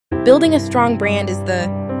Building a strong brand is the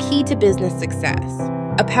key to business success.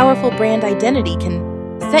 A powerful brand identity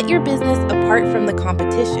can set your business apart from the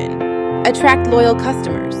competition, attract loyal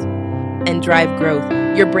customers, and drive growth.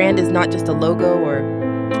 Your brand is not just a logo or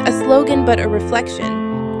a slogan, but a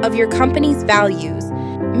reflection of your company's values,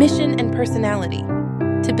 mission, and personality.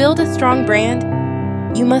 To build a strong brand,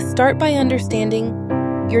 you must start by understanding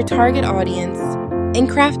your target audience and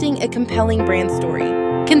crafting a compelling brand story.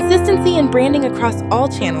 Consistency in branding across all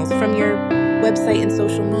channels, from your website and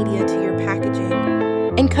social media to your packaging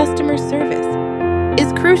and customer service,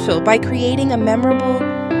 is crucial. By creating a memorable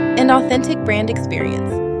and authentic brand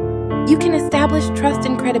experience, you can establish trust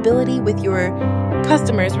and credibility with your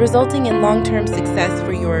customers, resulting in long-term success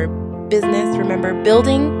for your business. Remember,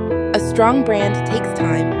 building a strong brand takes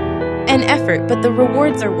time and effort, but the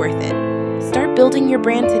rewards are worth it. Start building your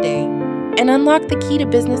brand today and unlock the key to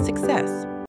business success.